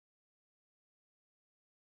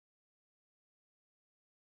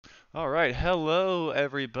All right, hello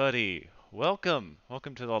everybody. Welcome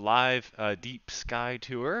to the live Deep Sky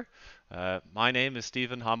Tour. My name is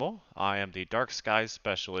Stephen Hummel. I am the Dark Skies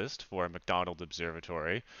Specialist for McDonald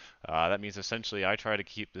Observatory. That means essentially I try to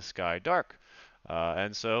keep the sky dark.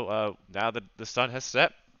 And so now that the sun has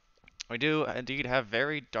set, we do indeed have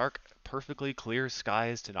very dark, perfectly clear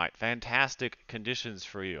skies tonight. Fantastic conditions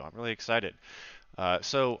for you. I'm really excited.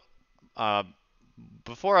 So. Uh,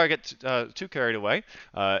 Before I get too carried away,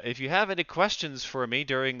 if you have any questions for me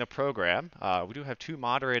during the program, we do have two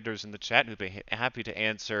moderators in the chat who'd be happy to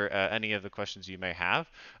answer any of the questions you may have.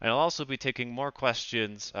 And I'll also be taking more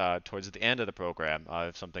questions towards the end of the program.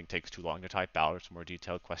 If something takes too long to type out, or it's a more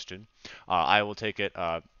detailed question, I will take it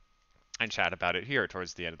and chat about it here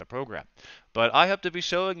towards the end of the program. But I hope to be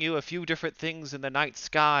showing you a few different things in the night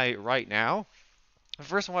sky right now.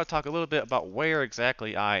 First, I want to talk a little bit about where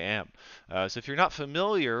exactly I am. So if you're not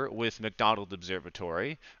familiar with McDonald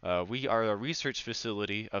Observatory, we are a research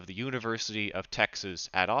facility of the University of Texas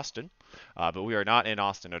at Austin, but we are not in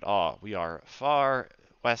Austin at all. We are far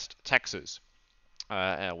west Texas,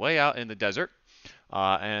 way out in the desert,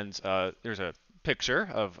 and there's a picture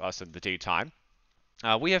of us in the daytime.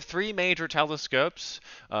 We have three major telescopes.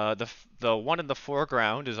 The one in the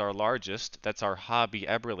foreground is our largest. That's our Hobby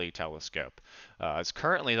Eberly telescope. It's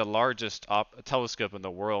currently the largest telescope in the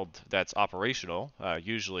world that's operational.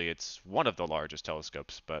 Usually it's one of the largest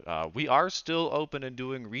telescopes, but we are still open and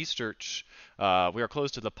doing research. We are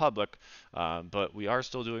closed to the public, but we are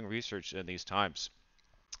still doing research in these times.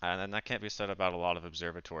 And that can't be said about a lot of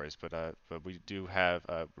observatories, but we do have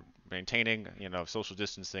maintaining, social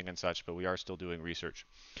distancing and such, but we are still doing research.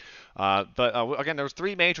 But again, there's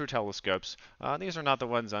three major telescopes. These are not the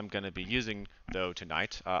ones I'm going to be using though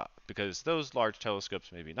tonight, because those large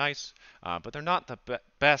telescopes may be nice, but they're not the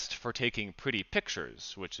best for taking pretty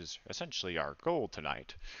pictures, which is essentially our goal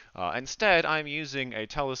tonight. Instead, I'm using a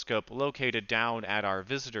telescope located down at our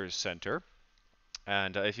visitors center.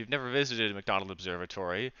 And if you've never visited McDonald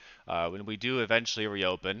Observatory, when we do eventually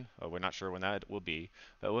reopen, we're not sure when that will be,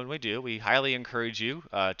 but when we do, we highly encourage you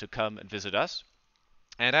to come and visit us.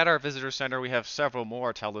 And at our visitor center, we have several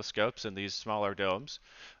more telescopes in these smaller domes.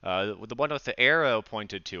 The one with the arrow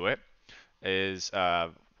pointed to it is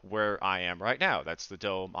where I am right now. That's the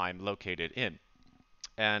dome I'm located in.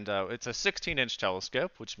 And it's a 16-inch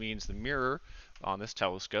telescope, which means the mirror on this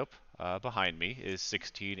telescope behind me is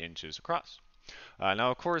 16 inches across.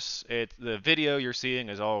 Now, of course, the video you're seeing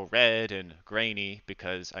is all red and grainy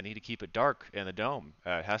because I need to keep it dark in the dome.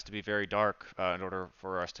 It has to be very dark in order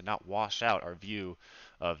for us to not wash out our view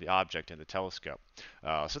of the object in the telescope.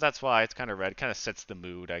 So that's why it's kind of red. It kind of sets the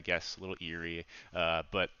mood, I guess, a little eerie.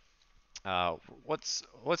 But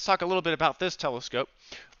let's talk a little bit about this telescope.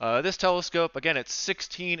 This telescope, again, it's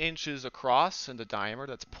 16 inches across in the diameter.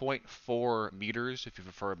 That's 0.4 meters if you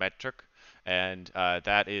prefer metric, and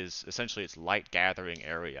that is essentially its light gathering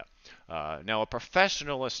area. Now, a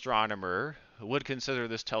professional astronomer would consider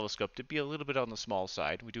this telescope to be a little bit on the small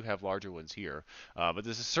side. We do have larger ones here, but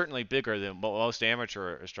this is certainly bigger than most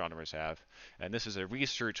amateur astronomers have, and this is a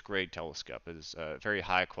research grade telescope. It is very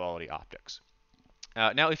high quality optics.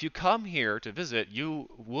 Now, if you come here to visit, you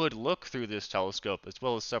would look through this telescope as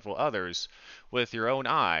well as several others with your own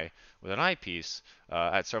eye, with an eyepiece,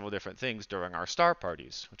 at several different things during our star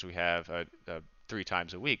parties, which we have 3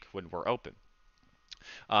 times a week when we're open.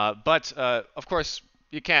 But of course,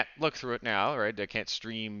 you can't look through it now, right? They can't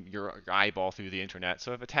stream your eyeball through the internet,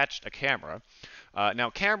 so I've attached a camera. Now,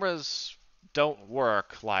 cameras don't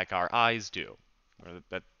work like our eyes do.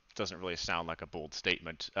 That doesn't really sound like a bold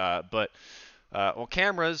statement, but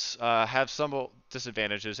cameras have some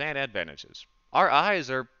disadvantages and advantages. Our eyes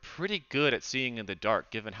are pretty good at seeing in the dark,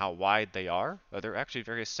 given how wide they are. They're actually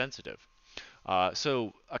very sensitive.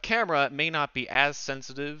 So a camera may not be as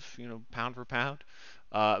sensitive, pound for pound,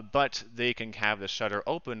 but they can have the shutter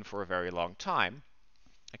open for a very long time,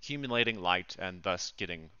 accumulating light and thus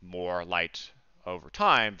getting more light over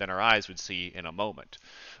time than our eyes would see in a moment.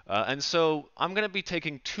 And so I'm going to be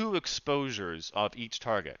taking 2 exposures of each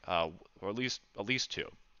target, or at least two.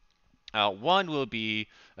 One will be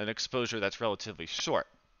an exposure that's relatively short,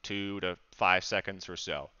 2 to 5 seconds or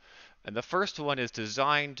so. And the first one is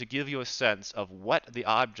designed to give you a sense of what the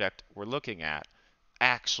object we're looking at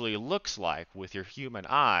actually looks like with your human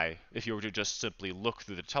eye if you were to just simply look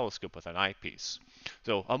through the telescope with an eyepiece.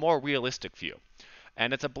 So a more realistic view.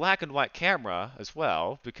 And it's a black and white camera as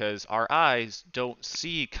well because our eyes don't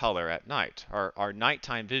see color at night. Our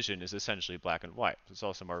nighttime vision is essentially black and white. It's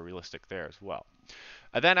also more realistic there as well.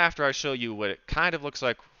 And then after I show you what it kind of looks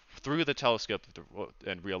like through the telescope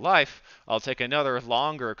in real life, I'll take another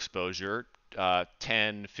longer exposure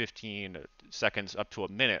 10, 15 seconds up to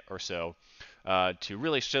a minute or so to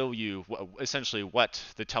really show you essentially what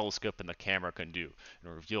the telescope and the camera can do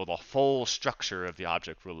and reveal the full structure of the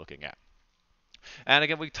object we're looking at. And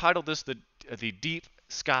again, we titled this the Deep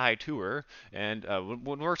Sky Tour. And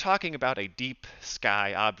when we're talking about a deep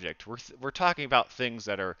sky object, we're talking about things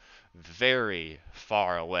that are very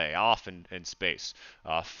far away, often in space,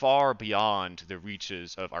 far beyond the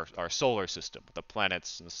reaches of our solar system, the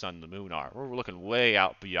planets and the sun and the moon are. We're looking way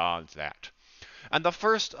out beyond that. And the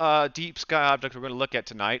first deep sky object we're going to look at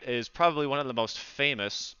tonight is probably one of the most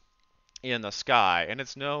famous in the sky, and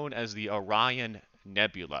it's known as the Orion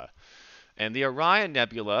Nebula. And the Orion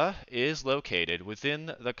Nebula is located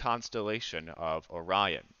within the constellation of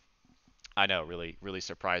Orion. I know, really, really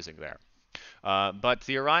surprising there. But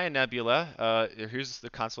the Orion Nebula, here's the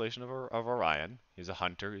constellation of Orion. He's a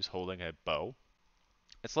hunter. He's holding a bow.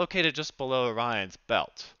 It's located just below Orion's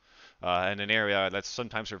belt, in an area that's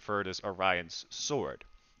sometimes referred as Orion's sword.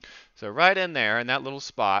 So right in there, in that little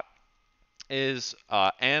spot, is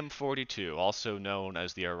M42, also known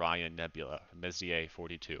as the Orion Nebula, Messier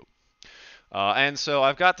 42. And so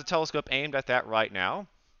I've got the telescope aimed at that right now.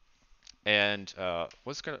 And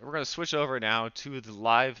we're going to switch over now to the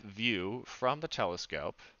live view from the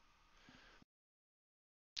telescope.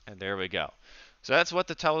 And there we go. So that's what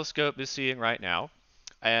the telescope is seeing right now.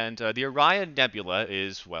 And the Orion Nebula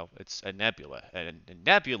is, well, it's a nebula. And a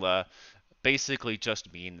nebula basically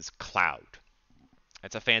just means cloud.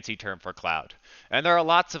 It's a fancy term for cloud. And there are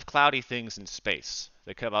lots of cloudy things in space.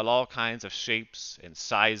 They come out all kinds of shapes and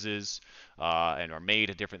sizes and are made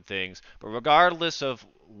of different things. But regardless of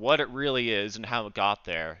what it really is and how it got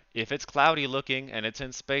there, if it's cloudy looking and it's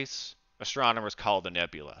in space, astronomers call it a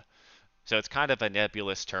nebula. So it's kind of a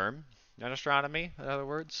nebulous term in astronomy, in other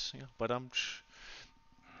words.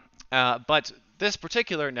 But this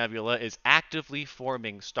particular nebula is actively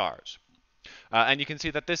forming stars. And you can see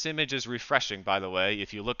that this image is refreshing, by the way.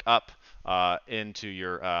 If you look up into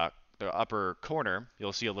your the upper corner,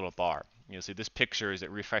 you'll see a little bar. You'll see this picture is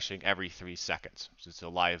refreshing every 3 seconds. So it's a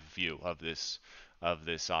live view of this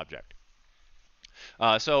object.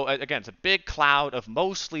 So again, it's a big cloud of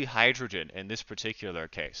mostly hydrogen in this particular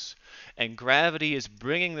case. And gravity is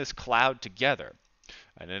bringing this cloud together.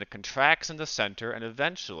 And then it contracts in the center, and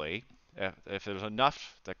eventually, if there's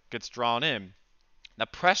enough that gets drawn in, the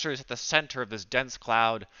pressures at the center of this dense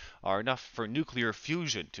cloud are enough for nuclear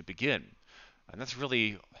fusion to begin. And that's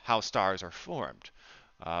really how stars are formed.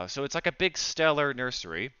 So it's like a big stellar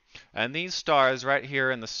nursery. And these stars right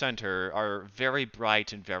here in the center are very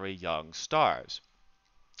bright and very young stars.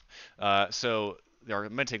 So they're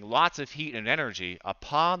emitting lots of heat and energy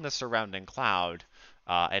upon the surrounding cloud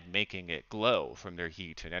and making it glow from their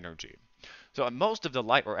heat and energy. So most of the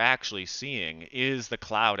light we're actually seeing is the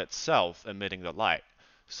cloud itself emitting the light.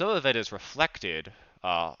 Some of it is reflected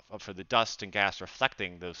for the dust and gas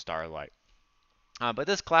reflecting those starlight. But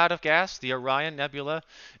this cloud of gas, the Orion Nebula,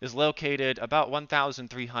 is located about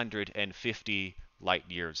 1,350 light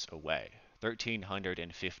years away.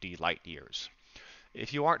 1,350 light years.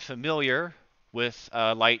 If you aren't familiar with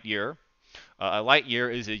a light year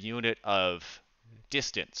is a unit of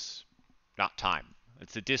distance, not time.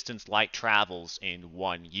 It's the distance light travels in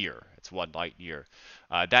 1 year. It's 1 light year.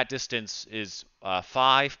 That distance is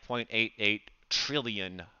 5.88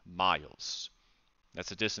 trillion miles. That's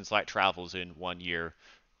the distance light travels in 1 year.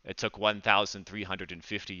 It took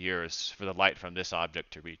 1,350 years for the light from this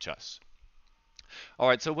object to reach us. All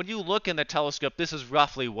right, so when you look in the telescope, this is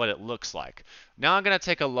roughly what it looks like. Now I'm going to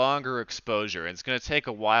take a longer exposure, and it's going to take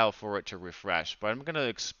a while for it to refresh, but I'm going to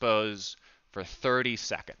expose for 30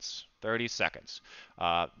 seconds. 30 seconds.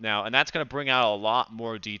 Now, and that's going to bring out a lot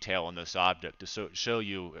more detail in this object to show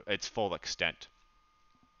you its full extent.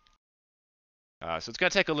 So it's going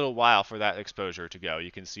to take a little while for that exposure to go. You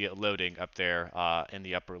can see it loading up there in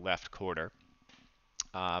the upper left corner.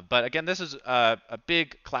 But again, this is a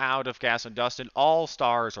big cloud of gas and dust, and all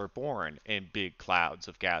stars are born in big clouds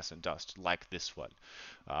of gas and dust like this one.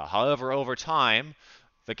 However, over time,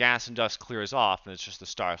 the gas and dust clears off, and it's just the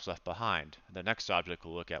stars left behind. The next object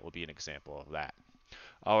we'll look at will be an example of that.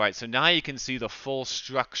 All right, so now you can see the full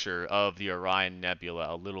structure of the Orion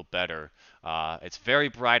Nebula a little better. It's very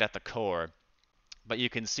bright at the core, but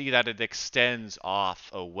you can see that it extends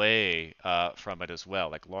off away from it as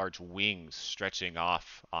well, like large wings stretching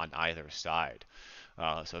off on either side.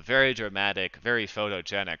 So very dramatic, very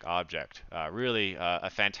photogenic object. Really a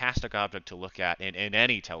fantastic object to look at in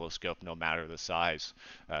any telescope, no matter the size.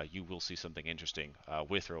 You will see something interesting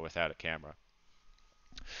with or without a camera.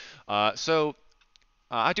 So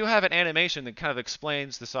I do have an animation that kind of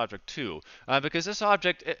explains this object too, because this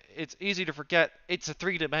object, it's easy to forget, it's a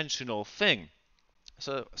three-dimensional thing.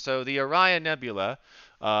 So the Orion Nebula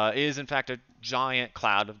is in fact a giant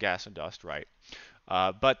cloud of gas and dust, right?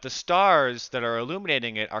 But the stars that are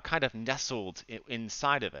illuminating it are kind of nestled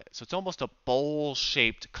inside of it. So it's almost a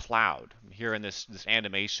bowl-shaped cloud. Here in this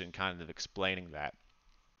animation kind of explaining that.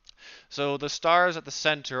 So the stars at the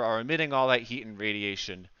center are emitting all that heat and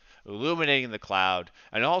radiation, illuminating the cloud,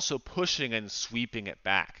 and also pushing and sweeping it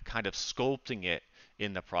back, kind of sculpting it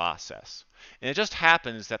in the process. And it just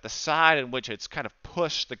happens that the side in which it's kind of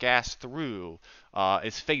pushed the gas through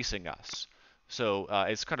is facing us. So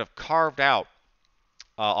it's kind of carved out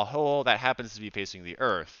a hole that happens to be facing the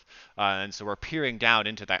Earth. And so we're peering down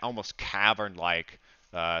into that almost cavern-like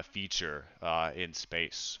feature in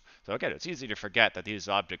space. So again, it's easy to forget that these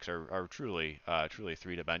objects are truly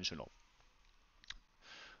three-dimensional.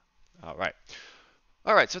 All right.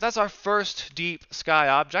 All right, so that's our first deep sky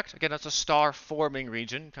object. Again, that's a star-forming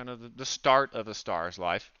region, kind of the start of a star's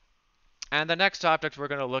life. And the next object we're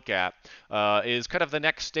going to look at is kind of the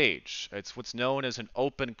next stage. It's what's known as an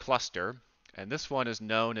open cluster, and this one is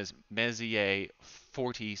known as Messier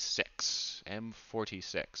 46,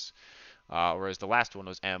 M46, whereas the last one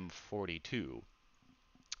was M42.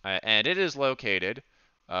 And it is located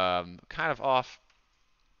kind of off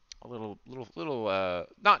a little,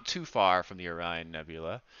 not too far from the Orion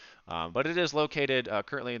Nebula, but it is located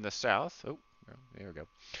currently in the south. Oh, there we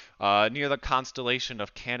go. Near the constellation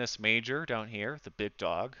of Canis Major down here, the big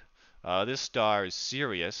dog. This star is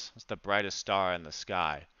Sirius. It's the brightest star in the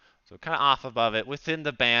sky. So kind of off above it, within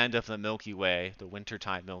the band of the Milky Way, the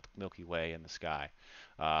wintertime Milky Way in the sky,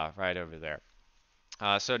 right over there.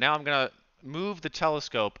 So now I'm going to move the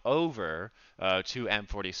telescope over to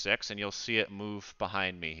M46, and you'll see it move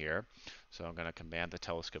behind me here. So I'm going to command the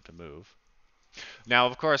telescope to move. Now,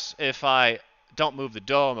 of course, if I don't move the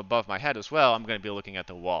dome above my head as well, I'm going to be looking at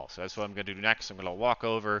the wall. So that's what I'm going to do next. I'm going to walk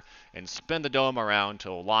over and spin the dome around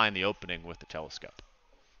to align the opening with the telescope.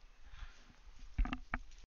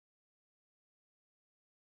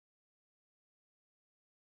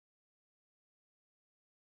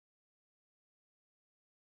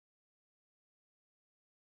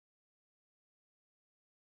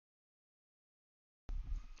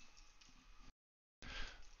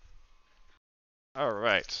 All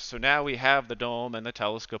right, so now we have the dome and the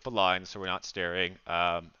telescope aligned, so we're not staring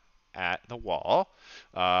at the wall.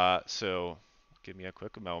 So give me a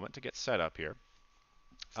quick moment to get set up here.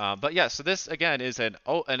 But yeah, so this again is an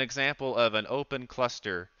example of an open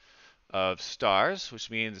cluster of stars,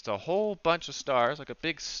 which means it's a whole bunch of stars, like a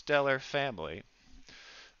big stellar family.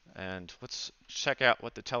 And let's check out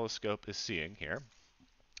what the telescope is seeing here.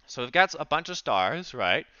 So we've got a bunch of stars,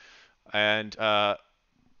 right? And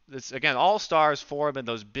this, again, all stars form in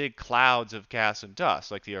those big clouds of gas and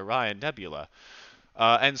dust, like the Orion Nebula.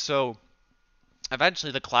 And so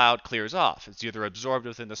eventually the cloud clears off. It's either absorbed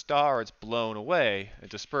within the star or it's blown away and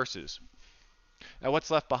disperses. Now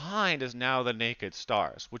what's left behind is now the naked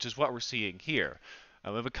stars, which is what we're seeing here.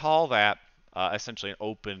 And we would call that essentially an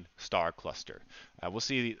open star cluster. We'll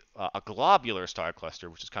see a globular star cluster,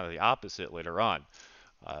 which is kind of the opposite later on.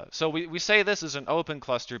 So we say this is an open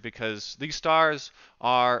cluster because these stars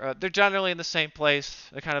are, they're generally in the same place.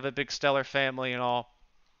 They're kind of a big stellar family and all,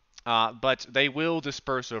 but they will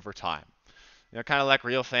disperse over time. You know, kind of like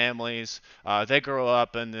real families. They grow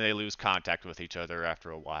up and they lose contact with each other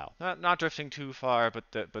after a while. Not drifting too far,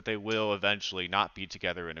 but they will eventually not be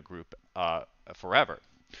together in a group forever.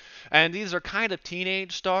 And these are kind of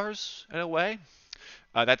teenage stars in a way.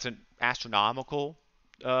 That's an astronomical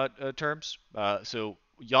terms. So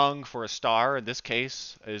young for a star in this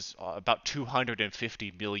case is about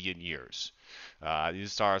 250 million years.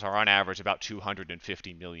 These stars are on average about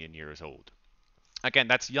 250 million years old. Again,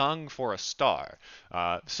 that's young for a star.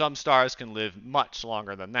 Some stars can live much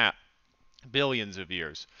longer than that, billions of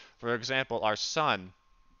years. For example, our sun,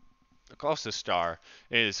 the closest star,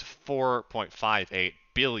 is 4.58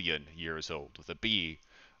 billion years old with a B.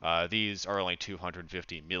 These are only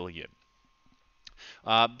 250 million.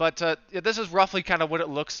 But this is roughly kind of what it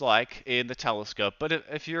looks like in the telescope. But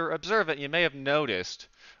if you're observant, you may have noticed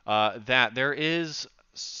that there is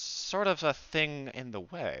sort of a thing in the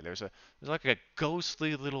way. There's like a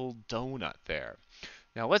ghostly little donut there.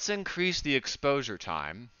 Now let's increase the exposure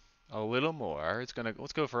time a little more.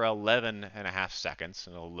 Let's go for 11.5 seconds,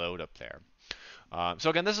 and it'll load up there.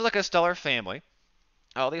 So again, this is like a stellar family,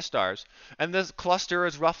 all these stars, and this cluster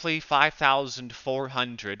is roughly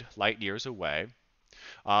 5,400 light years away.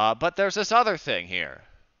 But there's this other thing here.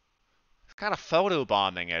 kind of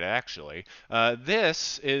photobombing it, actually.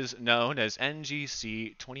 This is known as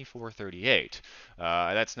NGC 2438.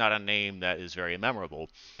 That's not a name that is very memorable.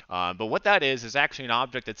 But what that is actually an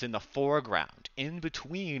object that's in the foreground, in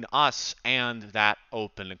between us and that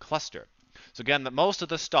open cluster. So again, most of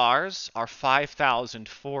the stars are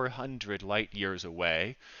 5,400 light years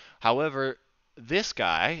away. However, this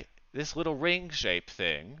guy, this little ring-shaped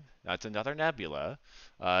thing, that's another nebula,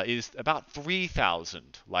 is about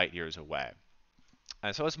 3,000 light years away.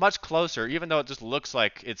 And so it's much closer, even though it just looks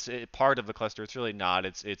like it's part of the cluster. It's really not.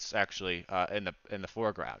 It's actually in the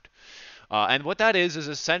foreground. And what that is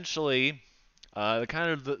essentially the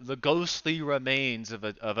kind of the ghostly remains of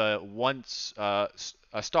a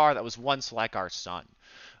star that was once like our sun.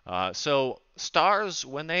 So stars,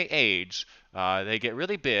 when they age, they get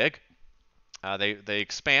really big. They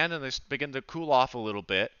expand and they begin to cool off a little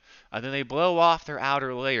bit, and then they blow off their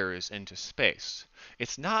outer layers into space.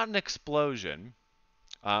 It's not an explosion,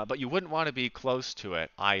 but you wouldn't want to be close to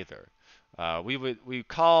it either. We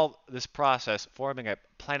call this process forming a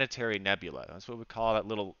planetary nebula. That's what we call that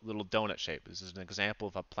little donut shape. This is an example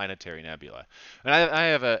of a planetary nebula, and I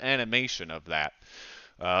have an animation of that.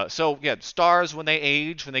 So yeah, stars when they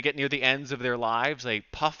age, when they get near the ends of their lives, they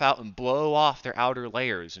puff out and blow off their outer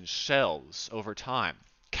layers and shells over time,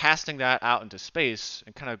 casting that out into space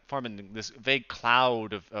and kind of forming this vague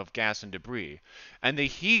cloud of gas and debris. And the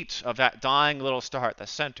heat of that dying little star at the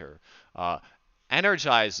center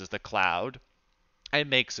energizes the cloud and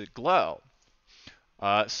makes it glow.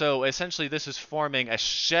 So essentially, this is forming a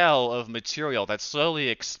shell of material that's slowly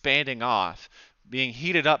expanding off, being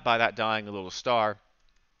heated up by that dying little star,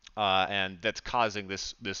 and that's causing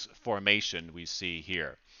this formation we see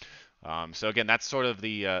here. So again, that's sort of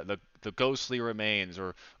the ghostly remains,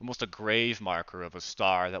 or almost a grave marker of a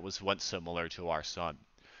star that was once similar to our sun.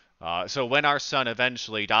 So when our sun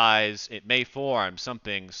eventually dies, it may form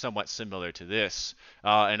something somewhat similar to this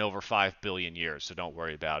in over 5 billion years. So don't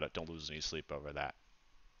worry about it. Don't lose any sleep over that.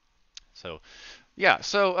 So yeah,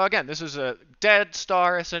 so again, this is a dead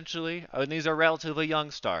star essentially, and these are relatively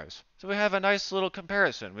young stars. So we have a nice little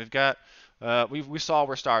comparison. We've got we saw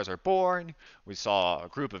where stars are born. We saw a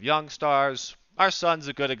group of young stars. Our sun's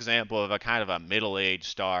a good example of a kind of a middle-aged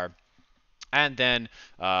star. And then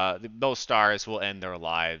most stars will end their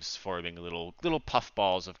lives forming little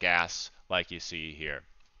puffballs of gas like you see here.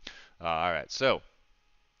 All right, so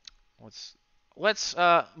let's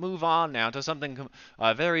move on now to something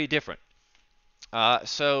very different.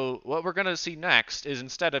 So what we're going to see next is,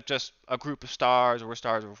 instead of just a group of stars or where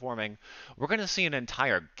stars are forming, we're going to see an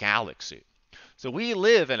entire galaxy. So we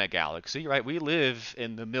live in a galaxy, right? We live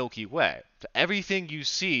in the Milky Way. So everything you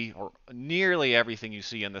see, or nearly everything you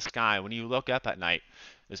see in the sky when you look up at night,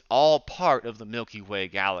 is all part of the Milky Way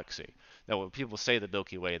galaxy. Now, when people say the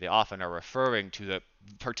Milky Way, they often are referring to the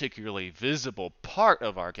particularly visible part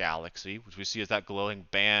of our galaxy, which we see as that glowing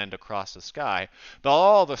band across the sky. But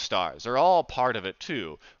all the stars are all part of it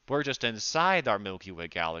too. We're just inside our Milky Way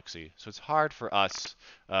galaxy, so it's hard for us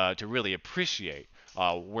to really appreciate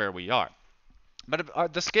where we are.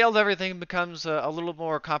 But the scale of everything becomes a little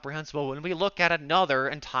more comprehensible when we look at another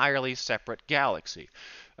entirely separate galaxy.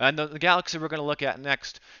 And the galaxy we're going to look at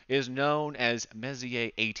next is known as Messier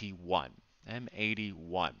 81,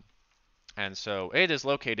 M81. And so it is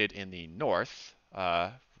located in the north,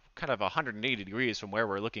 kind of 180 degrees from where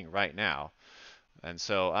we're looking right now. And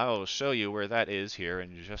so I will show you where that is here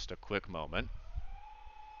in just a quick moment.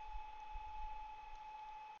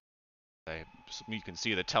 You can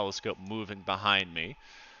see the telescope moving behind me,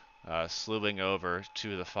 slewing over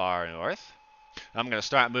to the far north. I'm going to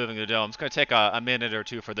start moving the dome. It's going to take a minute or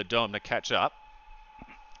two for the dome to catch up.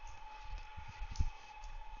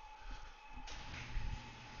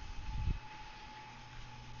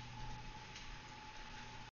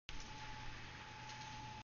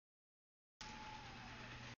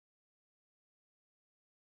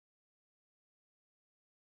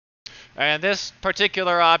 And this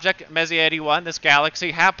particular object, Messier 81, this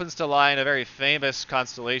galaxy, happens to lie in a very famous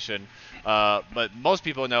constellation, but most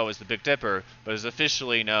people know as the Big Dipper, but is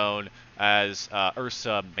officially known as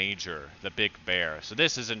Ursa Major, the Big Bear. So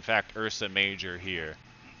this is in fact Ursa Major here.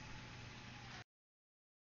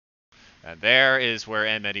 And there is where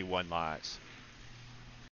M81 lies.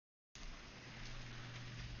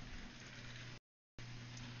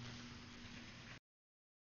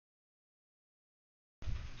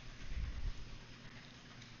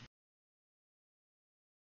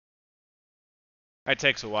 It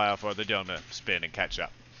takes a while for the dome to spin and catch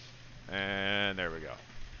up. And there we go.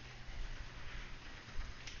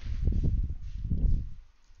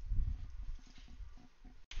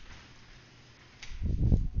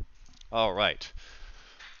 All right.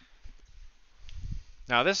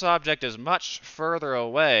 Now, this object is much further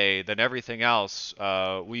away than everything else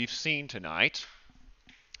we've seen tonight.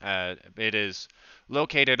 It is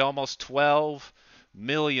located almost 12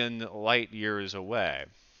 million light years away.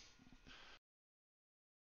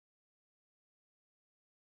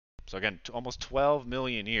 So again, almost 12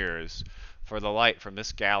 million years for the light from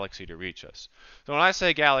this galaxy to reach us. So when I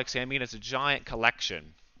say galaxy, I mean it's a giant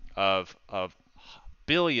collection of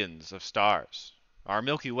billions of stars. Our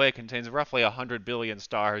Milky Way contains roughly 100 billion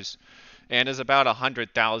stars and is about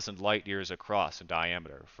 100,000 light years across in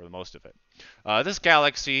diameter for the most of it. This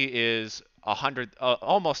galaxy is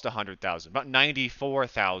almost 100,000, about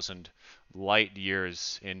 94,000 light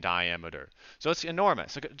years in diameter. So it's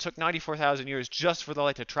enormous. It took 94,000 years just for the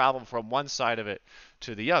light to travel from one side of it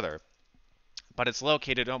to the other. But it's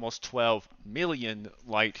located almost 12 million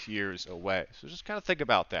light years away. So just kind of think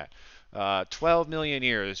about that. 12 million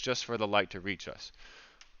years just for the light to reach us.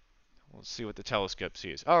 Let's see what the telescope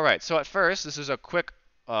sees. All right, so at first, this is a quick,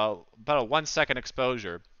 about a 1 second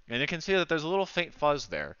exposure. And you can see that there's a little faint fuzz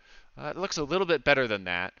there. It looks a little bit better than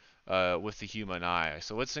that with the human eye.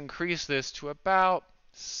 So let's increase this to about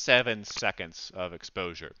 7 seconds of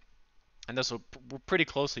exposure. And this will pretty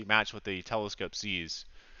closely match what the telescope sees,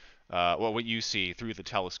 what you see through the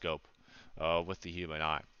telescope with the human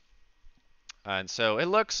eye. And so it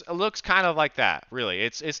looks kind of like that, really.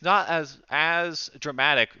 It's not as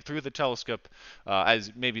dramatic through the telescope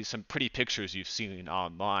as maybe some pretty pictures you've seen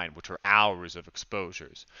online, which are hours of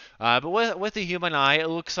exposures. But with the human eye, it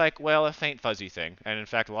looks like, well, a faint fuzzy thing. And in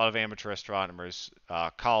fact, a lot of amateur astronomers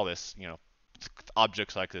call this,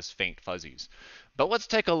 objects like this faint fuzzies. But let's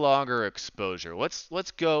take a longer exposure.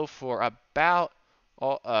 Let's go for about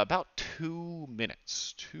 2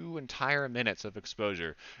 minutes, 2 entire minutes of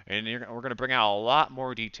exposure, and we're going to bring out a lot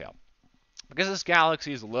more detail. Because this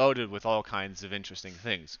galaxy is loaded with all kinds of interesting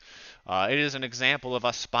things. It is an example of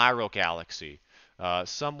a spiral galaxy,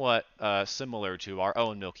 somewhat similar to our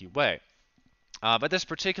own Milky Way. But this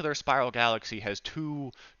particular spiral galaxy has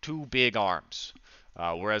two big arms,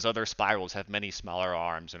 whereas other spirals have many smaller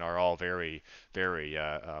arms and are all very, very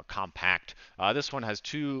compact. This one has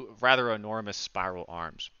two rather enormous spiral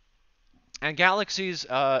arms. And galaxies,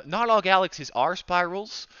 not all galaxies are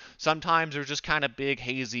spirals. Sometimes they're just kind of big,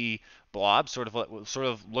 hazy blobs, sort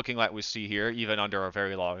of looking like we see here, even under a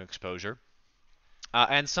very long exposure.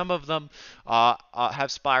 And some of them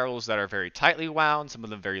have spirals that are very tightly wound, some of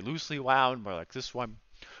them very loosely wound, more like this one.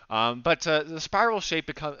 But the spiral shape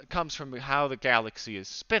comes from how the galaxy is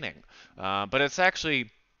spinning. But it's actually,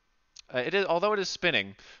 although it is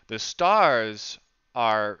spinning, the stars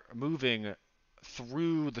are moving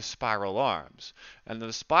through the spiral arms. And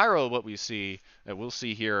the spiral, what we see, and we'll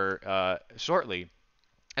see here shortly,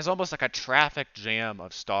 it's almost like a traffic jam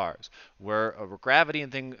of stars, where gravity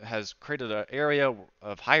and thing has created an area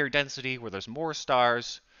of higher density where there's more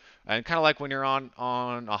stars, and kind of like when you're on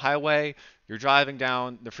a highway, you're driving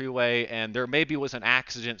down the freeway, and there maybe was an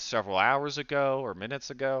accident several hours ago or minutes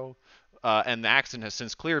ago, and the accident has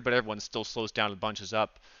since cleared, but everyone still slows down and bunches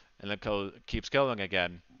up, and then keeps going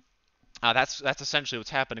again. That's essentially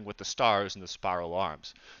what's happening with the stars and the spiral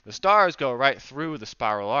arms. The stars go right through the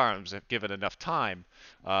spiral arms if given enough time,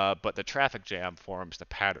 but the traffic jam forms the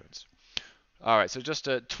patterns. All right, so just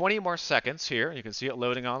 20 more seconds here. You can see it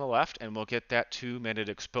loading on the left, and we'll get that 2 minute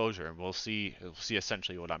exposure, and we'll see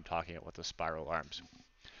essentially what I'm talking about with the spiral arms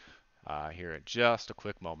here in just a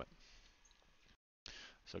quick moment.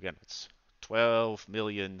 So again, it's 12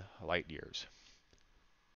 million light years.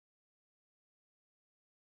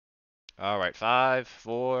 All right, 5,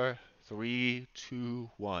 4, 3, 2,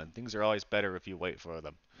 1. Things are always better if you wait for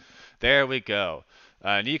them. There we go.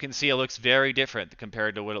 And you can see it looks very different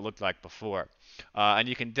compared to what it looked like before. And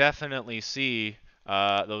you can definitely see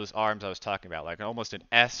those arms I was talking about, like almost an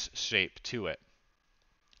S shape to it.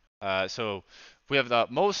 So we have the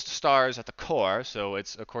most stars at the core, so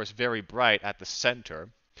it's of course very bright at the center.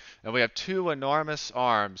 And we have two enormous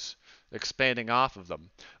arms expanding off of them.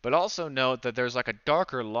 But also note that there's like a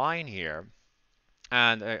darker line here,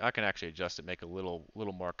 and I can actually adjust it, make a little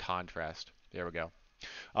more contrast. There we go.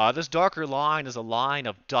 This darker line is a line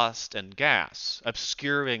of dust and gas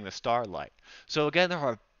obscuring the starlight. So again, there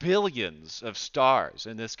are billions of stars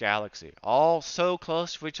in this galaxy, all so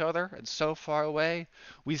close to each other and so far away,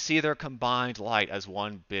 we see their combined light as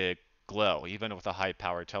one big glow, even with a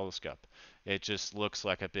high-powered telescope. It just looks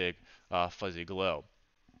like a big fuzzy glow.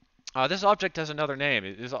 This object has another name.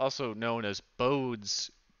 It is also known as Bode's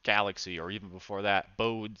galaxy, or even before that,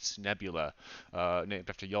 Bode's Nebula, named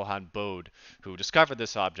after Johann Bode, who discovered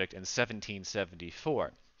this object in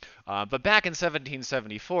 1774. But back in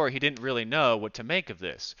 1774, he didn't really know what to make of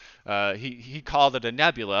this. He called it a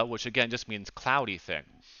nebula, which again just means cloudy thing.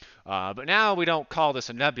 But now we don't call this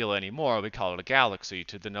a nebula anymore, we call it a galaxy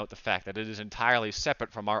to denote the fact that it is entirely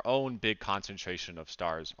separate from our own big concentration of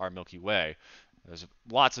stars, our Milky Way. There's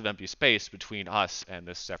lots of empty space between us and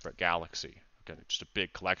this separate galaxy. Again, just a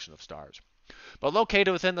big collection of stars. But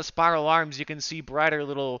located within the spiral arms, you can see brighter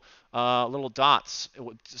little dots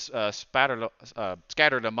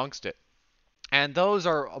scattered amongst it. And those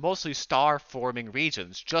are mostly star-forming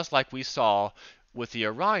regions, just like we saw with the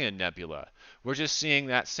Orion Nebula. We're just seeing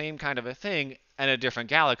that same kind of a thing in a different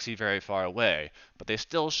galaxy very far away, but they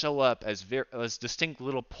still show up as distinct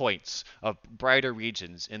little points of brighter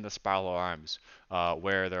regions in the spiral arms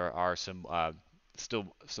where there are still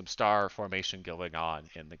some star formation going on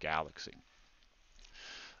in the galaxy.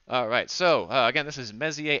 All right, so again, this is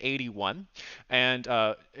Messier 81, and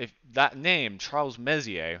if that name, Charles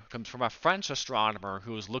Messier, comes from a French astronomer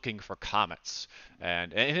who was looking for comets.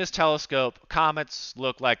 And in his telescope, comets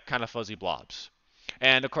look like kind of fuzzy blobs.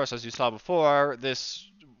 And of course, as you saw before,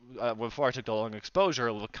 before I took the long exposure,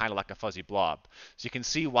 it looked kind of like a fuzzy blob. So you can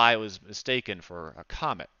see why it was mistaken for a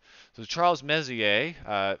comet. So Charles Messier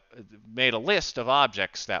made a list of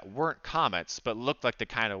objects that weren't comets, but looked like they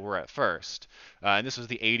kind of were at first. And this was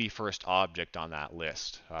the 81st object on that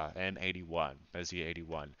list, M81, Messier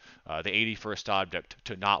 81. The 81st object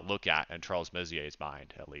to not look at in Charles Messier's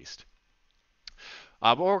mind, at least.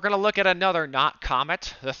 But we're going to look at another not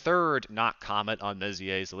comet, the third not comet on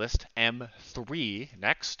Messier's list, M3,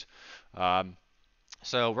 next.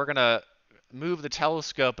 So we're going to move the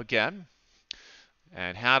telescope again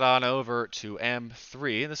and head on over to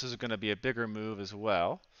M3. This is going to be a bigger move as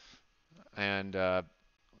well. And let's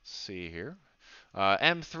see here.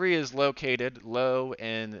 M3 is located low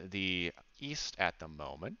in the east at the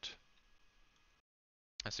moment.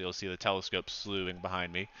 So you'll see the telescope slewing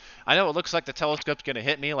behind me. I know it looks like the telescope's going to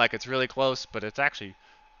hit me, like it's really close, but it's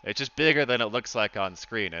just bigger than it looks like on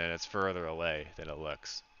screen, and it's further away than it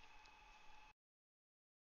looks.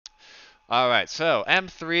 All right, so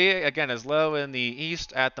M3, again, is low in the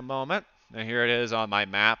east at the moment. And here it is on my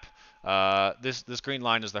map. This green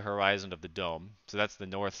line is the horizon of the dome. So that's the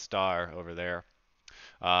North Star over there.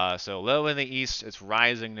 So low in the east, it's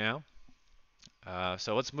rising now.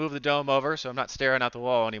 So let's move the dome over so I'm not staring at the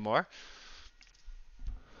wall anymore.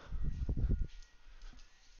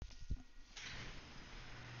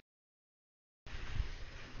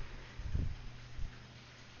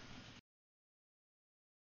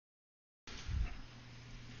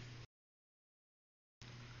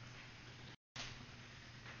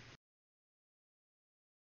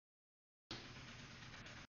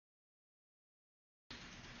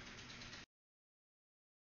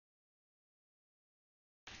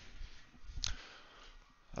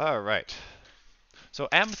 All right. So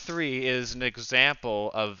M3 is an example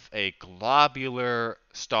of a globular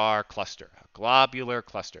star cluster, a globular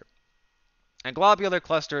cluster. And globular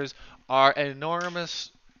clusters are enormous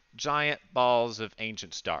giant balls of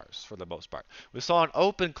ancient stars for the most part. We saw an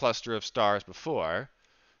open cluster of stars before,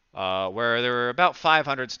 where there were about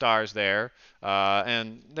 500 stars there,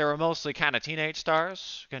 and they were mostly kind of teenage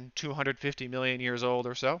stars, again 250 million years old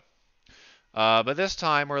or so. But this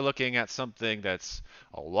time we're looking at something that's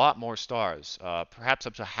a lot more stars, perhaps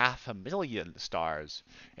up to 500,000 stars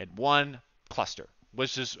in one cluster,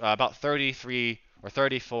 which is about 33 or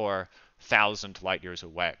 34,000 light years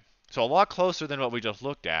away. So a lot closer than what we just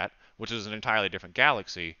looked at, which is an entirely different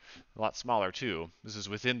galaxy, a lot smaller too. This is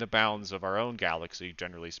within the bounds of our own galaxy,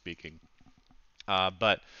 generally speaking.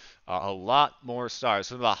 But a lot more stars,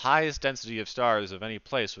 some of the highest density of stars of any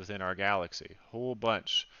place within our galaxy, whole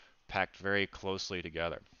bunch packed very closely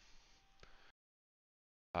together.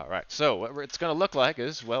 All right, so what it's going to look like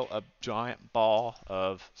is, well, a giant ball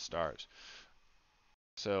of stars.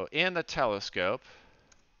 So in the telescope,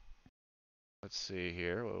 let's see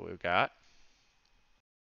here what we've got.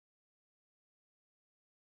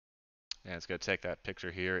 And it's going to take that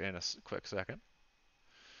picture here in a quick second.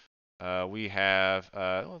 We have,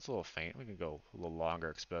 well, it's a little faint. We can go a little longer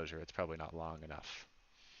exposure. It's probably not long enough.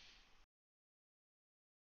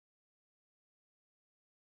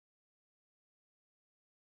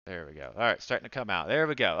 There we go. All right, starting to come out. There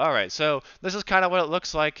we go. All right, so this is kind of what it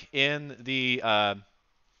looks like in the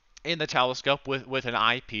telescope with an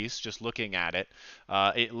eyepiece, just looking at it.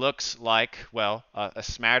 It looks like, well, a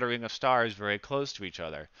smattering of stars very close to each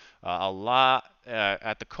other. A lot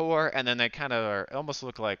at the core, and then they kind of almost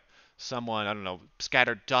look like someone, I don't know,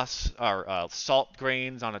 scattered dust or salt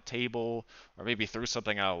grains on a table, or maybe threw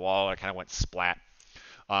something on a wall and kind of went splat.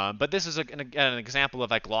 But this is an example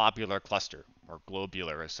of a globular cluster, or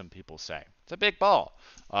globular as some people say. It's a big ball.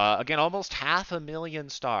 Again, almost 500,000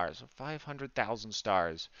 stars, 500,000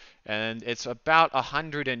 stars, and it's about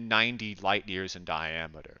 190 light years in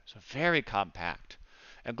diameter, so very compact.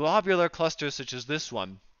 And globular clusters such as this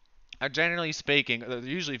one are, generally speaking, they're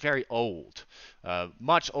usually very old,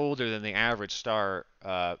 much older than the average star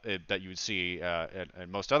that you would see in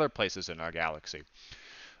most other places in our galaxy.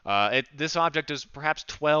 This object is perhaps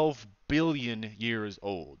 12 billion years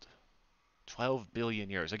old. 12 billion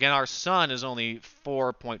years. Again, our sun is only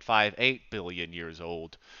 4.58 billion years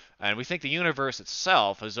old, and we think the universe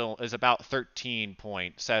itself is about 13.7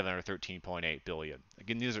 or 13.8 billion.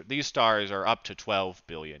 Again, these stars are up to 12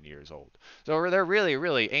 billion years old, so they're really,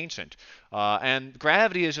 really ancient. And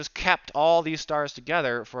gravity has just kept all these stars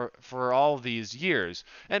together for all these years.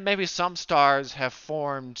 And maybe some stars have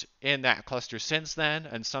formed in that cluster since then,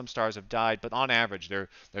 and some stars have died. But on average, they're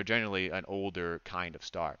generally an older kind of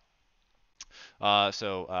star.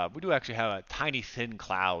 So we do actually have a tiny thin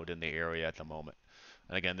cloud in the area at the moment.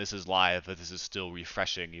 And again, this is live, but this is still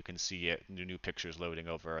refreshing. You can see it, new pictures loading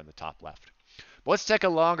over in the top left. But let's take a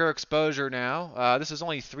longer exposure now. This is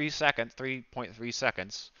only 3 seconds, 3.3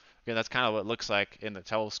 seconds. Again, that's kind of what it looks like in the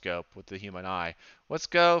telescope with the human eye. Let's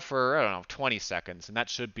go for, I don't know, 20 seconds, and that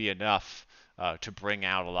should be enough to bring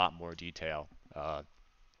out a lot more detail.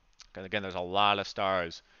 Again, there's a lot of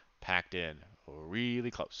stars packed in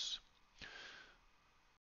really close.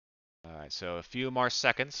 All right, so a few more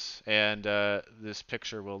seconds, and this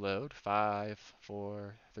picture will load. 5,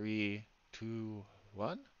 4, 3, 2,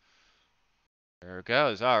 1. There it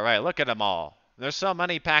goes. All right, look at them all. There's so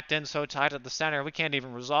many packed in so tight at the center, we can't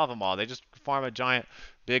even resolve them all. They just form a giant,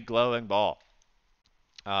 big glowing ball.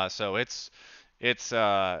 So it's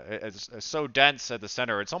so dense at the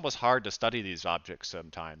center, it's almost hard to study these objects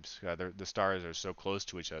sometimes. The stars are so close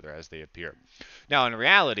to each other as they appear. Now, in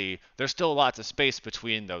reality, there's still lots of space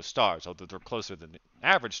between those stars, although they're closer than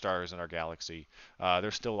average stars in our galaxy.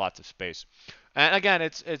 There's still lots of space. And again,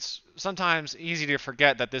 it's sometimes easy to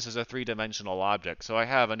forget that this is a three-dimensional object. So I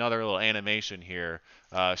have another little animation here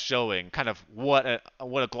showing kind of what a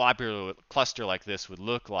globular cluster like this would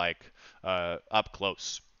look like up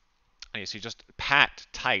close. And you see just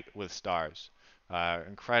packed tight with stars.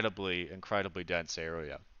 Incredibly, incredibly dense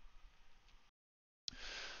area.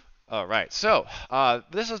 All right, so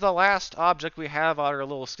this is the last object we have on our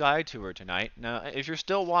little sky tour tonight. Now, if you're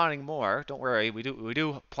still wanting more, don't worry. We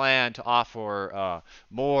do plan to offer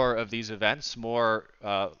more of these events, more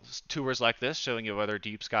tours like this, showing you other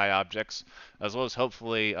deep sky objects, as well as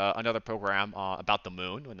hopefully another program about the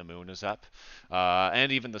moon when the moon is up,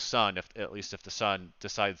 and even the sun, at least if the sun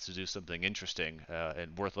decides to do something interesting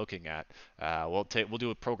and worth looking at. We'll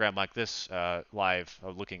do a program like this live,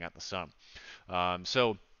 looking at the sun.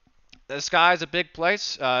 So. The sky is a big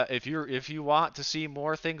place. If you want to see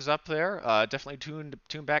more things up there, definitely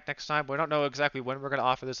tune back next time. We don't know exactly when we're going to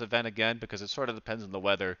offer this event again because it sort of depends on the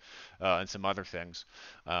weather and some other things.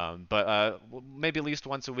 But maybe at least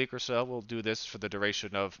once a week or so we'll do this for the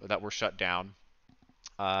duration of that we're shut down.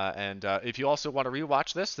 And if you also want to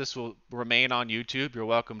rewatch this will remain on YouTube. You're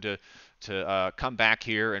welcome to come back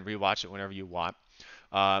here and rewatch it whenever you want.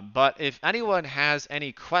 But if anyone has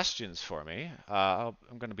any questions for me, I'm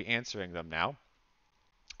going to be answering them now.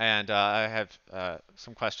 And I have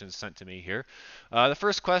some questions sent to me here. The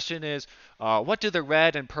first question is, what do the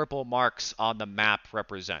red and purple marks on the map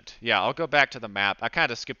represent? Yeah, I'll go back to the map. I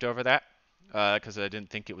kind of skipped over that because I didn't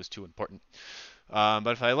think it was too important. But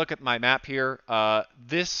if I look at my map here,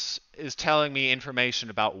 this is telling me information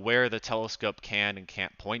about where the telescope can and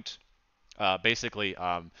can't point. Basically,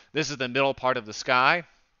 this is the middle part of the sky,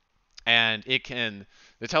 and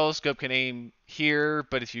the telescope can aim here,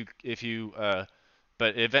 but if you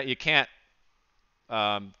can't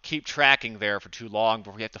keep tracking there for too long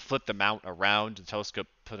before you have to flip the mount around the telescope,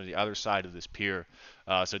 put on the other side of this pier,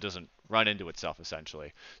 so it doesn't run into itself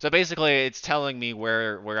essentially. So basically, it's telling me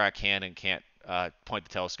where I can and can't point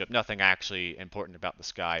the telescope. Nothing actually important about the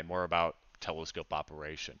sky, more about telescope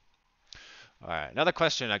operation. All right, another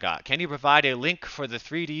question I got. Can you provide a link for the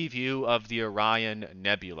 3D view of the Orion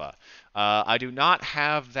Nebula? I do not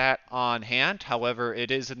have that on hand. However,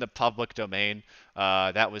 it is in the public domain.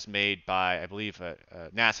 That was made by, I believe,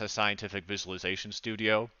 NASA Scientific Visualization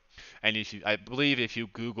Studio. And I believe if you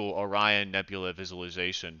Google Orion Nebula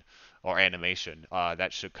visualization or animation,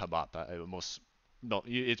 that should come up.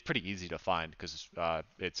 It's pretty easy to find because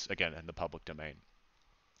it's, again, in the public domain.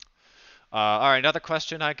 All right, another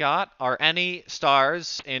question I got. Are any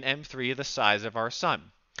stars in M3 the size of our sun?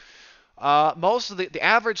 Most of the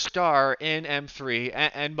average star in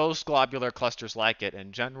M3 and most globular clusters like it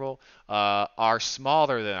in general are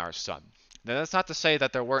smaller than our sun. Now, that's not to say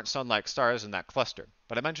that there weren't sun-like stars in that cluster,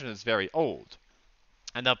 but I mentioned it's very old.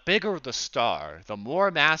 And the bigger the star, the more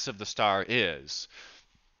massive the star is,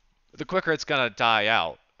 the quicker it's going to die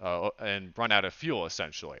out and run out of fuel,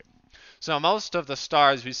 essentially. So most of the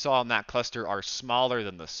stars we saw in that cluster are smaller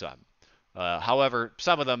than the sun. However,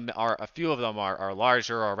 a few of them are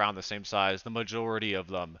larger or around the same size. The majority of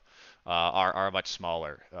them are much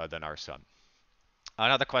smaller than our sun.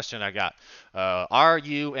 Another question I got: are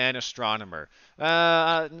you an astronomer?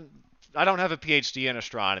 I don't have a PhD in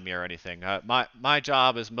astronomy or anything. My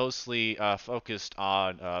job is mostly focused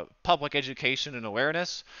on public education and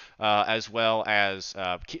awareness, as well as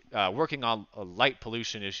working on light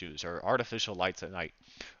pollution issues or artificial lights at night.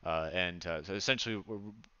 So essentially,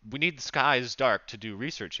 we need the skies dark to do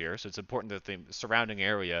research here, so it's important that the surrounding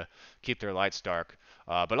area keep their lights dark.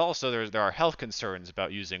 But also, there are health concerns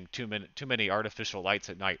about using too many artificial lights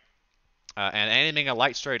at night. And aiming a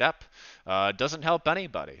light straight up doesn't help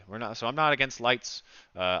anybody. So I'm not against lights.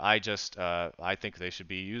 I think they should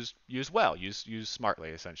be used well, used smartly,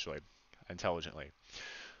 essentially, intelligently.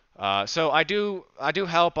 So I do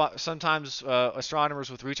help sometimes astronomers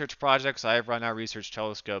with research projects. I run our research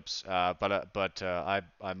telescopes, I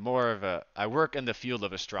work in the field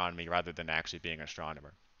of astronomy rather than actually being an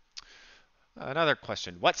astronomer. Another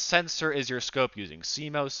question: what sensor is your scope using,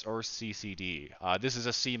 CMOS or CCD? This is a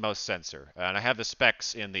CMOS sensor, and I have the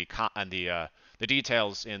specs in the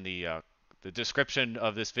details in the description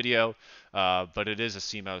of this video, but it is a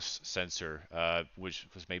CMOS sensor, which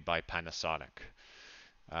was made by Panasonic.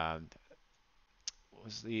 Um,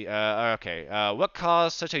 what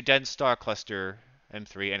caused such a dense star cluster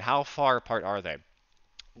M3, and how far apart are they?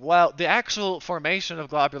 Well, the actual formation of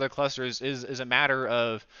globular clusters is a matter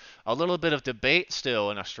of a little bit of debate still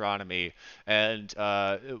in astronomy, and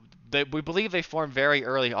we believe they formed very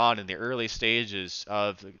early on in the early stages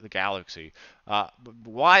of the galaxy.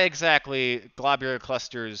 Why exactly globular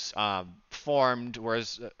clusters formed,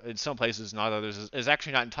 whereas in some places, not others, is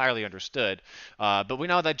actually not entirely understood. But we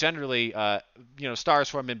know that generally, stars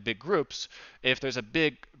form in big groups. If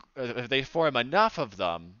they form enough of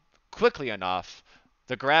them quickly enough,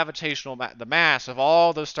 the mass of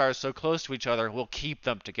all those stars so close to each other will keep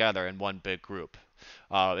them together in one big group.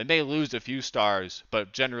 It may lose a few stars,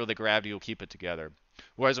 but generally the gravity will keep it together.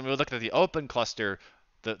 Whereas when we look at the open cluster,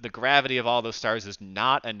 the gravity of all those stars is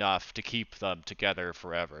not enough to keep them together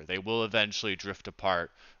forever. They will eventually drift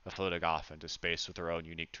apart, floating off into space with their own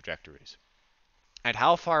unique trajectories. And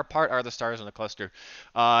how far apart are the stars in the cluster?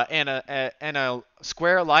 In a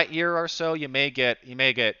square light year or so, you may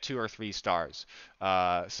get 2 or 3 stars.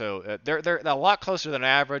 They're a lot closer than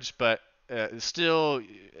average, but still,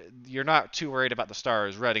 you're not too worried about the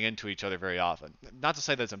stars running into each other very often. Not to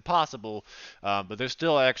say that's impossible, but there's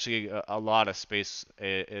still actually a lot of space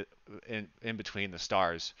in between the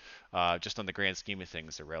stars. Just on the grand scheme of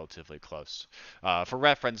things, they're relatively close. For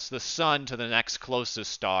reference, the Sun to the next closest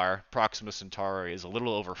star, Proxima Centauri, is a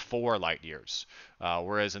little over 4 light years,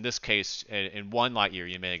 whereas in this case, in 1 light year,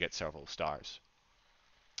 you may get several stars.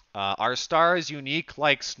 Are stars unique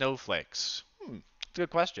like snowflakes? Good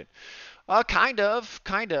question. Kind of,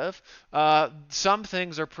 kind of. Some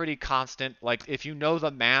things are pretty constant. Like if you know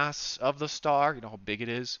the mass of the star, you know how big it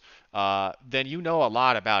is, then you know a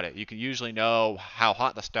lot about it. You can usually know how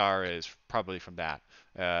hot the star is, probably from that,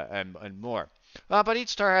 and more. But each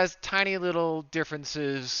star has tiny little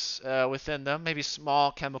differences within them, maybe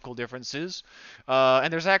small chemical differences.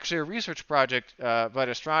 And there's actually a research project by an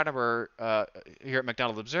astronomer here at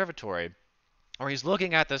McDonald Observatory or he's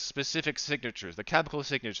looking at the specific signatures, the chemical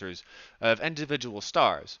signatures of individual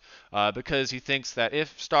stars, because he thinks that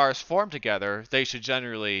if stars form together, they should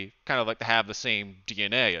generally kind of like to have the same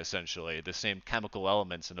DNA, essentially, the same chemical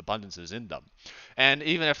elements and abundances in them. And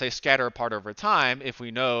even if they scatter apart over time, if we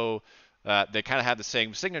know they kind of have the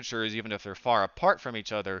same signatures, even if they're far apart from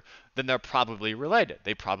each other, then they're probably related.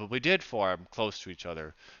 They probably did form close to each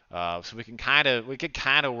other. So we can kind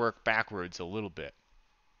of work backwards a little bit.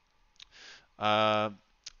 Uh,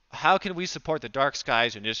 how can we support the Dark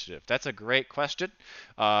Skies Initiative? That's a great question.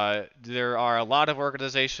 There are a lot of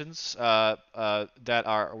organizations that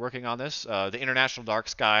are working on this. The International Dark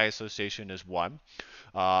Sky Association is one.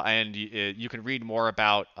 And you can read more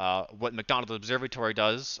about what McDonald Observatory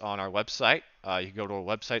does on our website. You can go to our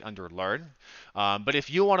website under Learn. But if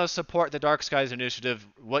you want to support the Dark Skies Initiative,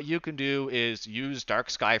 what you can do is use dark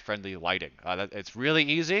sky friendly lighting. It's really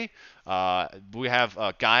easy. We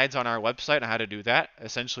have guides on our website on how to do that.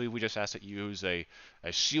 Essentially, we just ask that you use a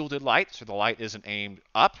shielded light so the light isn't aimed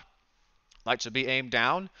up. Light should be aimed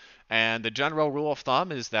down. And the general rule of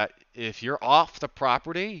thumb is that if you're off the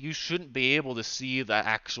property, you shouldn't be able to see the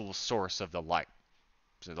actual source of the light.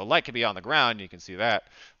 So the light can be on the ground, you can see that,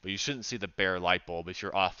 but you shouldn't see the bare light bulb if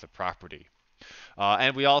you're off the property.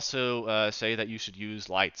 And we also say that you should use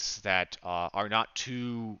lights that are not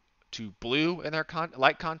too blue in their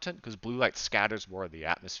light content, because blue light scatters more of the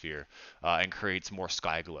atmosphere and creates more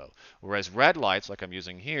sky glow. Whereas red lights, like I'm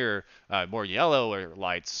using here, more yellow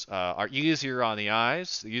lights, are easier on the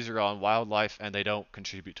eyes, easier on wildlife, and they don't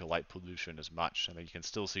contribute to light pollution as much. I mean, you can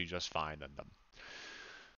still see just fine in them.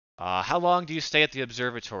 How long do you stay at the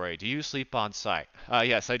observatory? Do you sleep on site?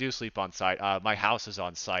 Yes, I do sleep on site. My house is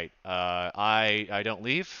on site. I don't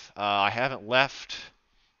leave. I haven't left.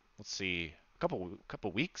 Let's see,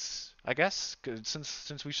 couple weeks, I guess,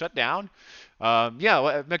 since we shut down.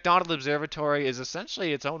 Yeah, McDonald Observatory is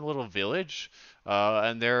essentially its own little village,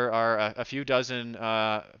 and there are a few dozen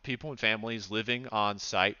people and families living on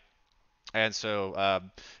site. And so,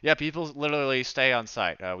 yeah, people literally stay on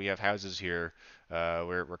site. We have houses here.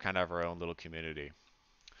 We're kind of our own little community.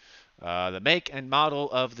 The make and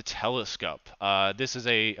model of the telescope. This is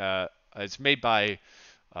it's made by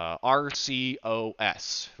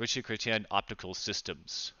RCOS, Richard Chrétien Optical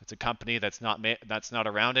Systems. It's a company that's not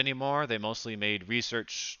around anymore. They mostly made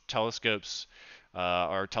research telescopes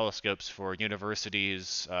or telescopes for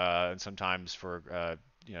universities and sometimes for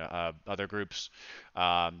other groups.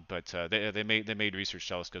 But they made research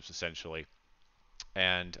telescopes essentially,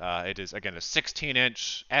 and it is again a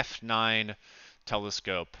 16-inch f9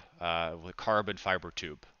 telescope with carbon fiber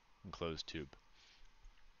tube, enclosed tube.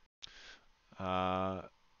 Uh,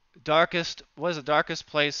 what is the darkest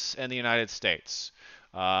place in the United States?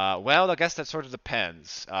 Well, I guess that sort of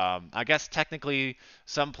depends. I guess technically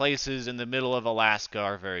some places in the middle of Alaska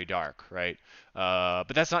are very dark, right? But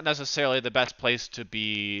that's not necessarily the best place to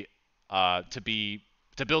build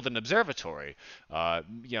an observatory.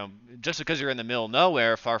 Just because you're in the middle of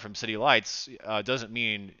nowhere, far from city lights, doesn't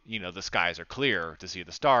mean the skies are clear to see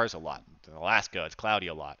the stars a lot. In Alaska, it's cloudy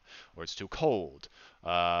a lot, or it's too cold,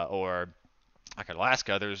 or like in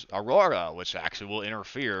Alaska, there's aurora, which actually will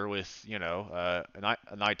interfere with,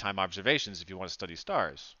 nighttime observations if you want to study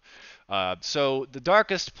stars. So the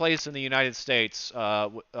darkest place in the United States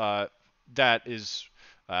that is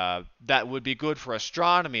that would be good for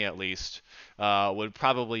astronomy at least would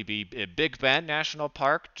probably be Big Bend National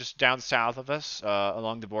Park, just down south of us,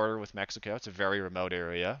 along the border with Mexico. It's a very remote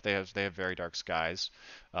area. They have very dark skies.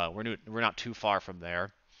 We're not too far from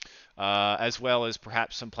there. As well as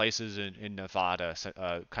perhaps some places in Nevada,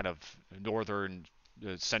 kind of northern,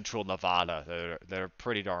 central Nevada, that are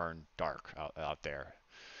pretty darn dark out there.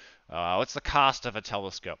 What's the cost of a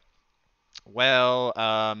telescope? Well,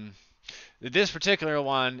 this particular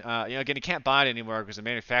one, again, you can't buy it anymore because the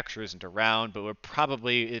manufacturer isn't around, but would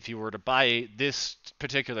probably, if you were to buy this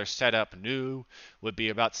particular setup new, would be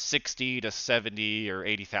about 60 to 70 or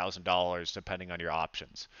 $80,000, depending on your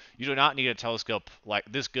options. You do not need a telescope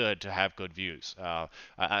like this good to have good views. A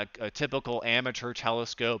typical amateur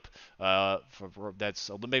telescope that's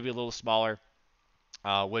maybe a little smaller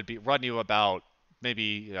would be run you about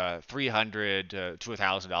maybe $300 to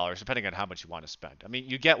 $1,000, depending on how much you want to spend. I mean,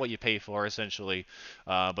 you get what you pay for essentially,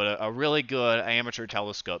 but a really good amateur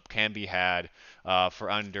telescope can be had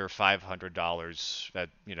for under $500,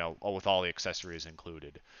 with all the accessories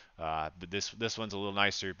included. But this one's a little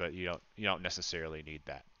nicer, but you don't necessarily need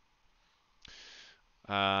that.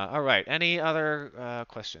 All right. Any other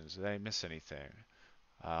questions? Did I miss anything?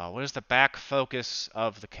 What is the back focus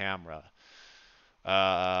of the camera?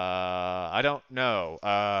 I don't know.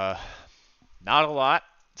 Not a lot.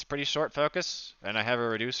 It's pretty short focus, and I have a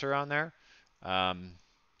reducer on there. Um,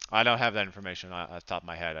 I don't have that information on the top of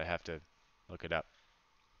my head. I have to look it up.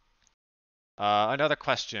 Another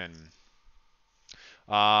question.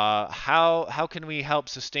 How can we help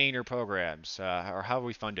sustain your programs, or how are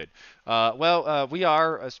we funded? Well, we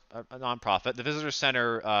are a nonprofit. The Visitor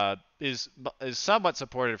Center is somewhat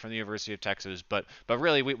supported from the University of Texas, but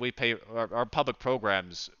really we pay our public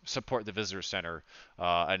programs support the Visitor Center,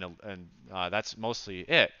 and that's mostly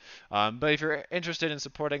it. But if you're interested in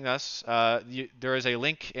supporting us, there is a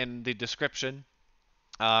link in the description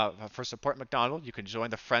for support McDonald. You can join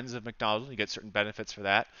the Friends of McDonald. You get certain benefits for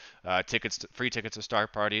that, free tickets to star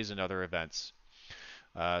parties and other events.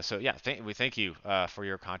 So yeah, we thank you for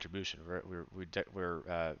your contribution.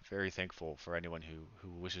 We're very thankful for anyone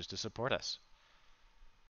who wishes to support us.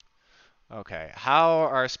 Okay, how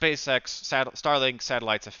are SpaceX Starlink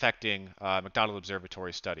satellites affecting McDonald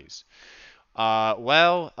Observatory studies?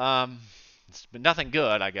 Well, It's been nothing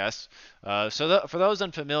good, I guess. For those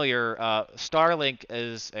unfamiliar, Starlink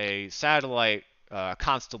is a satellite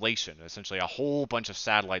constellation, essentially a whole bunch of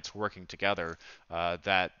satellites working together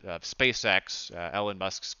that SpaceX, Elon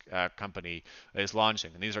Musk's company, is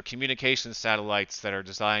launching. And these are communication satellites that are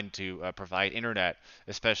designed to provide internet,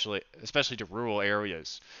 especially to rural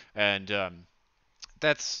areas. And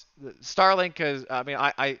that's Starlink is. I mean,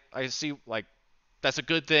 I see like that's a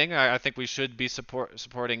good thing. I think we should be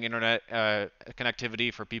supporting internet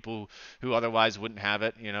connectivity for people who otherwise wouldn't have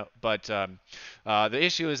it, you know. But the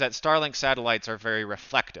issue is that Starlink satellites are very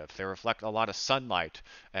reflective. They reflect a lot of sunlight,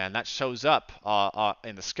 and that shows up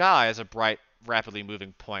in the sky as a bright, rapidly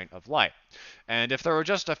moving point of light. And if there were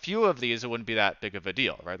just a few of these, it wouldn't be that big of a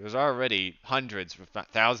deal, right? There's already hundreds, if not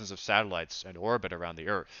thousands of satellites in orbit around the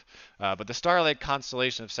Earth. But the Starlink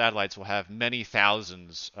constellation of satellites will have many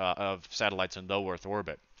thousands of satellites in low Earth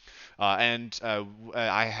orbit.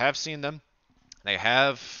 I have seen them. They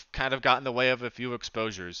have kind of gotten in the way of a few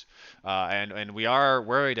exposures, and we are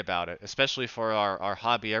worried about it, especially for our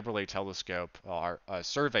Hobby Eberle telescope, our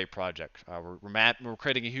survey project. We're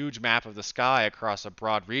creating a huge map of the sky across a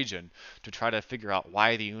broad region to try to figure out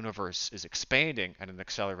why the universe is expanding at an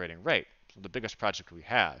accelerating rate. The biggest project we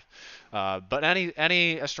have. But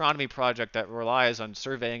any astronomy project that relies on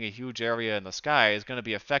surveying a huge area in the sky is going to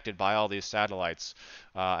be affected by all these satellites.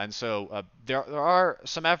 There are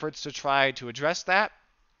some efforts to try to address that,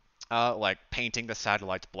 like painting the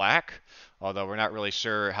satellites black, although we're not really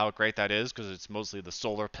sure how great that is because it's mostly the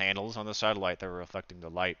solar panels on the satellite that are reflecting the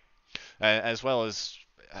light, as well as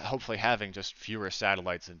hopefully having just fewer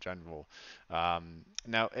satellites in general.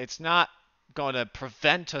 Now, it's not going to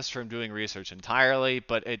prevent us from doing research entirely,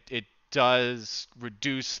 but it does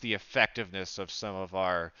reduce the effectiveness of some of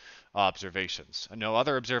our observations. I know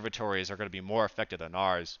other observatories are going to be more effective than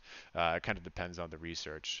ours. It kind of depends on the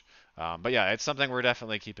research. But yeah, it's something we're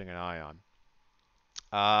definitely keeping an eye on.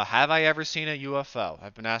 Have I ever seen a UFO?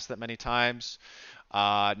 I've been asked that many times.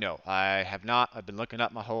 No, I have not. I've been looking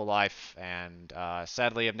up my whole life, and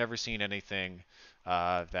sadly, I've never seen anything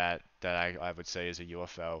that I would say is a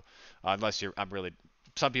UFO, unless I'm really.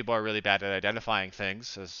 Some people are really bad at identifying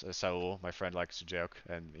things, as Saul, my friend, likes to joke,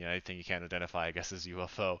 and anything you can't identify, I guess, is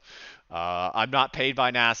UFO. I'm not paid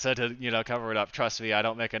by NASA to cover it up. Trust me, I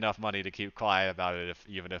don't make enough money to keep quiet about it,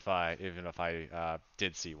 even if I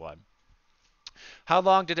did see one. How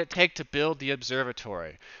long did it take to build the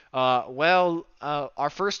observatory? Our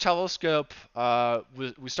first telescope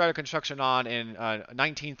we started construction on in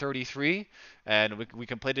 1933, and we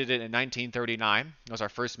completed it in 1939. It was our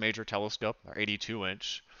first major telescope, our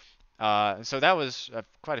 82-inch. So that was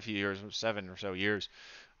quite a few years, 7 or so years,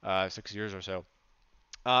 6 years or so.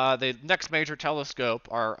 The next major telescope,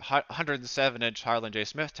 our 107-inch Harlan J.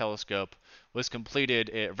 Smith telescope, was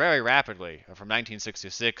completed very rapidly from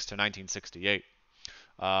 1966 to 1968.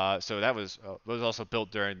 So that was also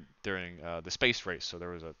built during the space race. So there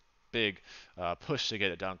was a big push to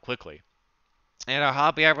get it done quickly. And our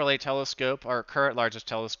Hobby Eberle telescope, our current largest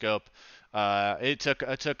telescope, it took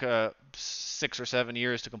 6 or 7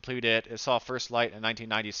 years to complete it. It saw first light in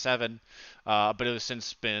 1997, but it has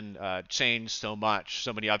since been changed so much,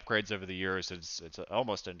 so many upgrades over the years. It's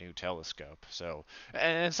almost a new telescope. So,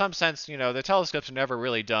 and in some sense, the telescopes are never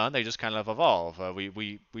really done. They just kind of evolve.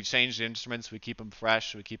 We change the instruments, we keep them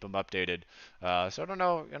fresh, we keep them updated. So I don't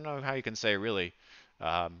know how you can say really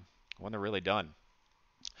when they're really done.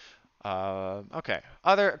 Okay.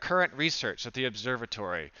 Other current research at the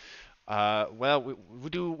observatory. We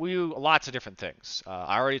do lots of different things.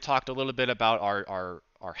 I already talked a little bit about our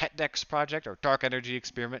HETDEX project, our dark energy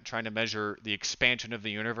experiment, trying to measure the expansion of the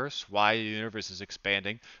universe, why the universe is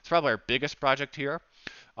expanding. It's probably our biggest project here.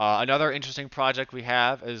 Another interesting project we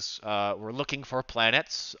have is we're looking for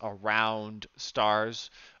planets around stars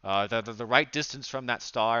that are the right distance from that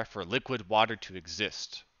star for liquid water to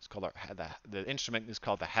exist. It's called the instrument is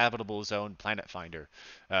called the Habitable Zone Planet Finder,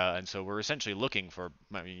 and so we're essentially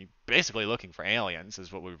basically looking for aliens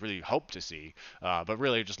is what we really hope to see, but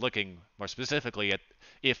really just looking more specifically at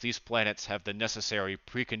if these planets have the necessary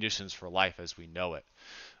preconditions for life as we know it.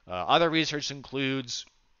 Other research includes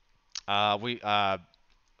we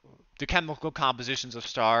the chemical compositions of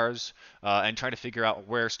stars and trying to figure out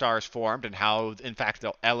where stars formed and how, in fact,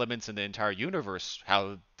 the elements in the entire universe,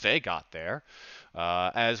 how they got there,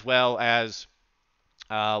 as well as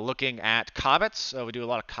looking at comets. We do a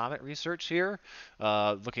lot of comet research here,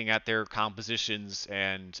 looking at their compositions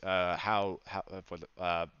and how for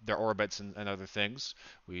their orbits and other things.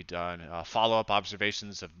 We've done follow-up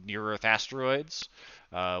observations of near-Earth asteroids.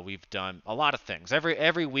 We've done a lot of things.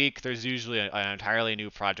 Every week, there's usually an entirely new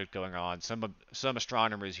project going on. Some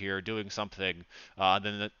astronomers here doing something,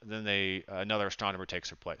 then another astronomer takes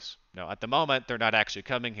their place. Now, at the moment, they're not actually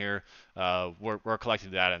coming here. We're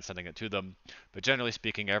collecting data and sending it to them. But generally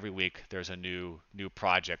speaking, every week there's a new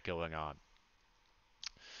project going on.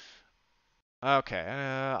 Okay,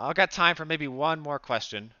 I've got time for maybe one more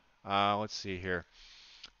question. Let's see here.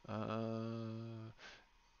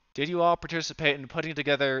 Did you all participate in putting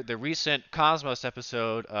together the recent Cosmos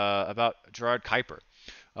episode about Gerard Kuiper?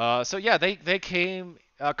 So yeah, they came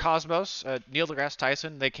Cosmos, Neil deGrasse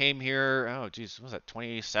Tyson. They came here. Oh geez, what was that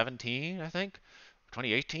 2017? I think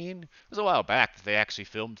 2018. It was a while back that they actually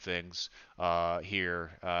filmed things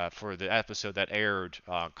here for the episode that aired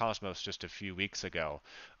on Cosmos just a few weeks ago.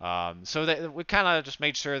 So we kind of just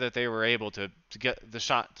made sure that they were able to get the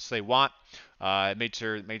shots they want. Made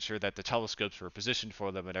sure that the telescopes were positioned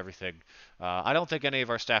for them and everything. I don't think any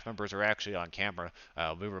of our staff members are actually on camera.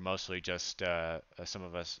 We were mostly just some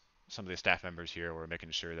of the staff members here were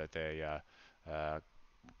making sure that they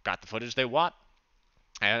got the footage they want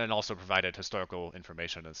and also provided historical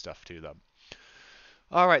information and stuff to them.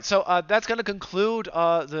 All right, so that's going to conclude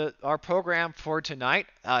our program for tonight.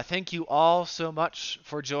 Thank you all so much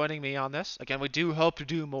for joining me on this. Again, we do hope to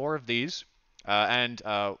do more of these. And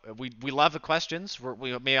we love the questions.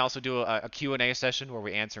 We may also do a Q&A session where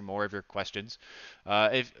we answer more of your questions.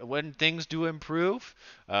 If when things do improve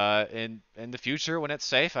in the future, when it's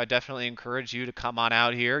safe, I definitely encourage you to come on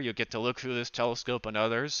out here. You'll get to look through this telescope and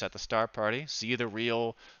others at the star party, see the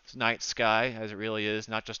real night sky as it really is,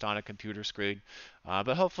 not just on a computer screen.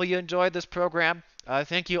 But hopefully you enjoyed this program.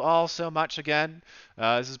 Thank you all so much again.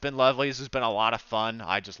 This has been lovely. This has been a lot of fun.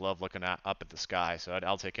 I just love looking up at the sky, so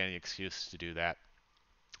I'll take any excuse to do that.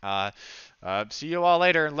 See you all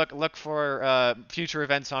later, and look for future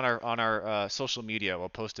events on our social media. We'll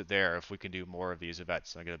post it there if we can do more of these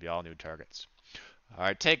events. They're going to be all new targets. All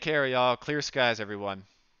right, take care, y'all. Clear skies, everyone.